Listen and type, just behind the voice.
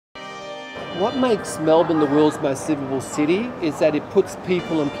What makes Melbourne the world's most livable city is that it puts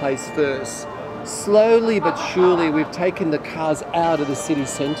people and place first. Slowly but surely we've taken the cars out of the city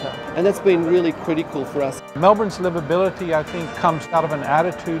centre, and that's been really critical for us. Melbourne's livability, I think, comes out of an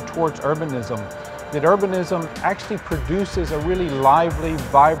attitude towards urbanism. That urbanism actually produces a really lively,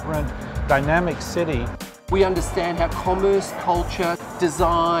 vibrant, dynamic city. We understand how commerce, culture,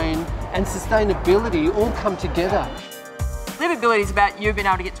 design and sustainability all come together. Livability is about you being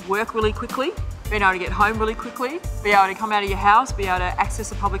able to get to work really quickly, being able to get home really quickly, be able to come out of your house, be able to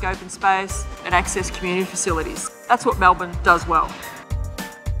access a public open space and access community facilities. That's what Melbourne does well.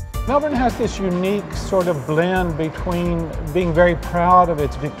 Melbourne has this unique sort of blend between being very proud of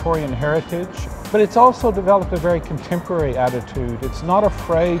its Victorian heritage, but it's also developed a very contemporary attitude. It's not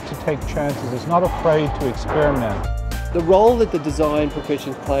afraid to take chances, it's not afraid to experiment. The role that the design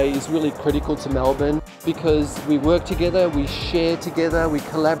professions play is really critical to Melbourne because we work together, we share together, we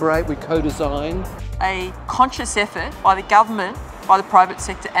collaborate, we co-design. A conscious effort by the government, by the private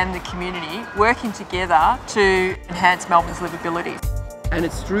sector and the community working together to enhance Melbourne's livability. And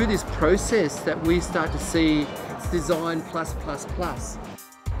it's through this process that we start to see design plus.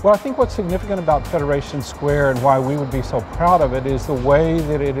 Well, I think what's significant about Federation Square and why we would be so proud of it is the way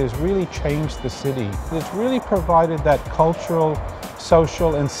that it has really changed the city. It's really provided that cultural,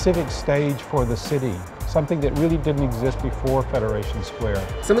 social and civic stage for the city, something that really didn't exist before Federation Square.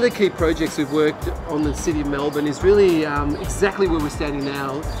 Some of the key projects we've worked on the City of Melbourne is really exactly where we're standing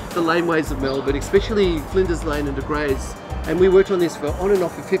now, the laneways of Melbourne, especially Flinders Lane and De Grey's. And we worked on this on and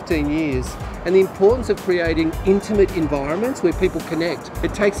off for 15 years. And the importance of creating intimate environments where people connect.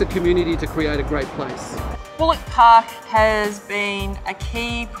 It takes a community to create a great place. Bullock Park has been a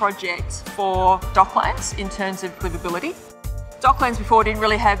key project for Docklands in terms of livability. Docklands before didn't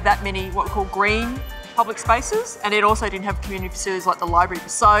really have that many what we call green public spaces, and it also didn't have community facilities like the library.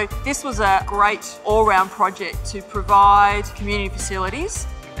 So this was a great all-round project to provide community facilities,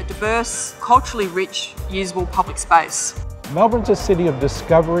 a diverse, culturally rich, usable public space. Melbourne's a city of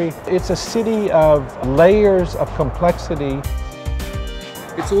discovery. It's a city of layers of complexity.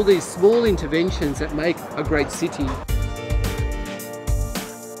 It's all these small interventions that make a great city.